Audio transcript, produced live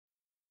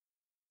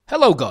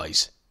Hello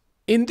guys,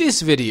 in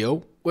this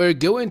video we're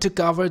going to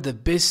cover the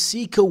best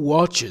Seiko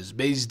watches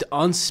based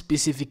on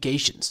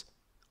specifications.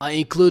 I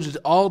included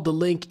all the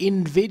link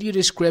in video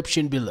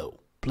description below.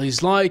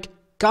 Please like,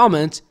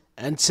 comment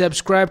and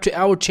subscribe to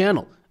our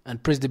channel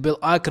and press the bell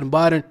icon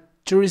button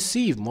to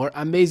receive more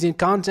amazing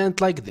content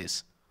like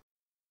this.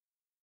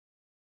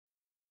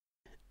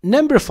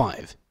 Number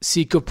 5.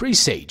 Seiko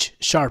Presage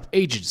Sharp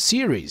Edged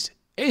Series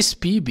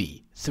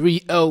SPB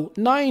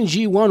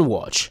 309G1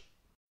 watch.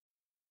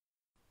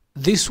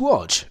 This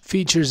watch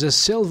features a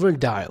silver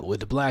dial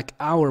with black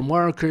hour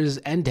markers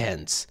and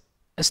hands,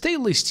 a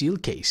stainless steel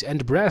case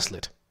and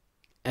bracelet,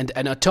 and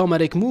an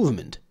automatic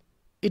movement.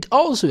 It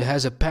also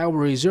has a power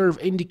reserve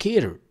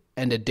indicator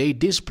and a date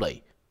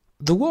display.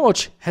 The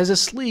watch has a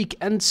sleek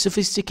and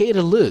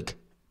sophisticated look,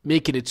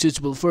 making it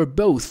suitable for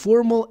both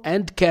formal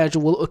and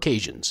casual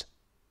occasions.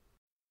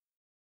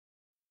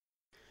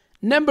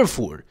 Number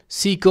 4.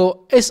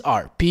 Seiko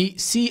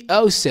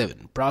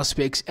SRP-C07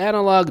 Prospex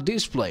Analog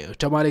Display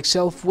Automatic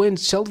Self-Wind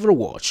Silver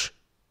Watch.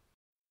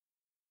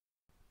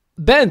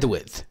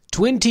 Bandwidth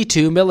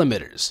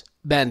 22mm,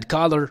 band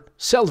color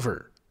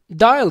silver,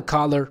 dial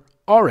color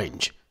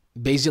orange,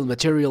 bezel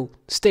material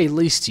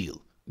stainless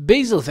steel,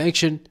 bezel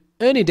function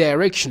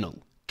unidirectional,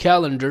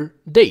 calendar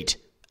date,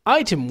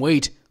 item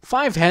weight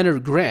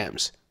 500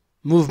 grams,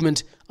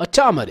 movement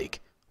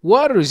automatic,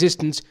 water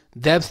resistance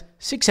depth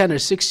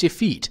 660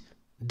 feet,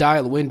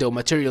 dial window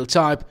material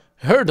type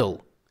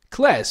hurdle,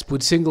 clasp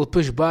with single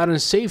push button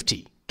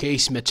safety,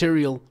 case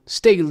material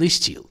stainless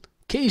steel,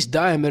 case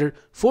diameter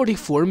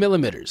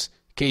 44mm,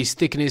 case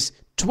thickness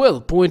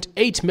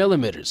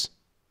 12.8mm.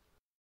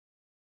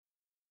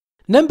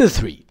 Number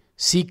 3.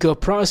 Seiko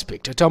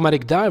Prospect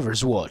Automatic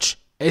Diver's Watch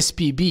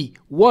SPB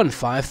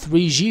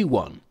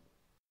 153G1.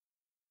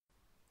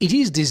 It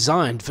is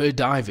designed for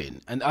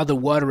diving and other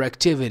water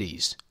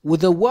activities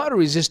with a water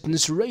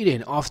resistance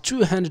rating of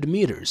 200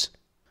 meters.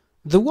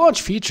 The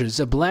watch features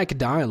a black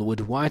dial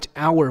with white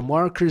hour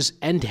markers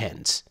and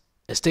hands,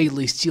 a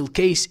stainless steel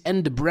case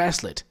and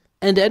bracelet,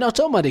 and an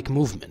automatic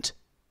movement.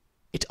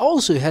 It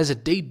also has a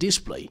date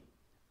display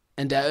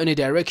and a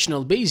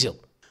unidirectional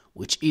bezel,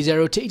 which is a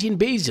rotating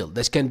bezel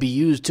that can be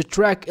used to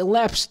track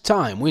elapsed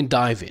time when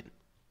diving.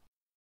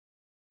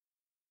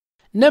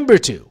 Number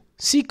 2.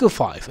 Seiko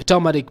 5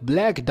 Automatic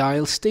Black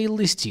Dial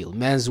Stainless Steel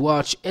Men's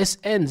Watch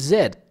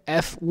SNZ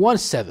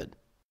F17.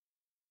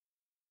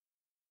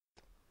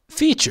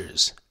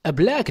 Features: a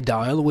black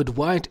dial with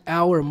white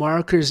hour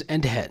markers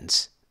and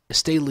hands, a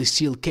stainless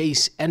steel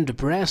case and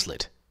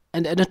bracelet,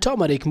 and an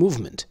automatic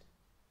movement.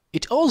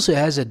 It also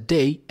has a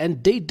day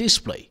and date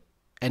display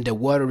and a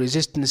water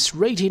resistance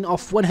rating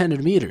of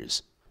 100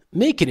 meters,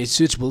 making it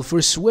suitable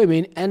for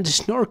swimming and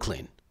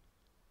snorkeling.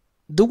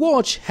 The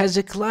watch has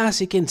a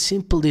classic and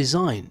simple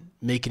design,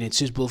 making it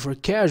suitable for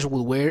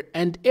casual wear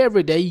and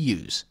everyday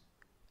use.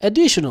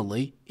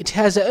 Additionally, it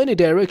has a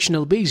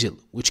unidirectional bezel,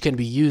 which can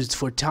be used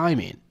for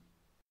timing.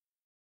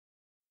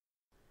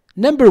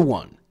 Number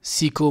 1.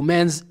 Seiko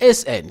Men's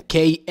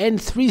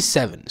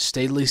SNKN37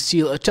 Stainless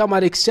Steel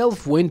Automatic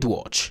Self-Wind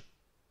Watch.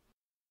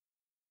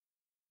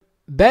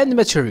 Band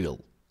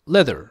material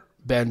leather,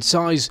 band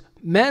size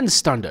men's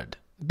standard,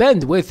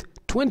 band width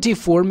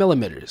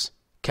 24mm,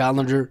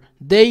 calendar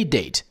day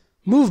date,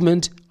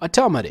 movement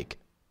automatic,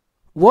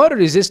 water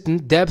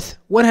resistant depth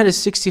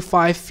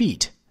 165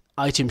 feet,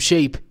 item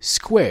shape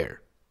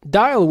square,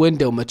 dial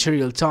window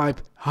material type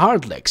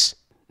hardlex,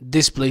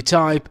 display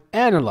type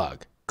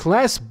analog,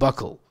 clasp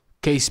buckle,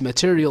 case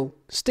material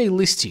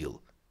stainless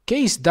steel,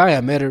 case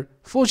diameter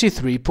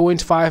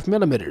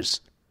 43.5mm,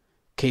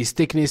 case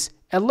thickness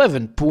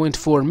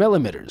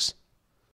 11.4mm.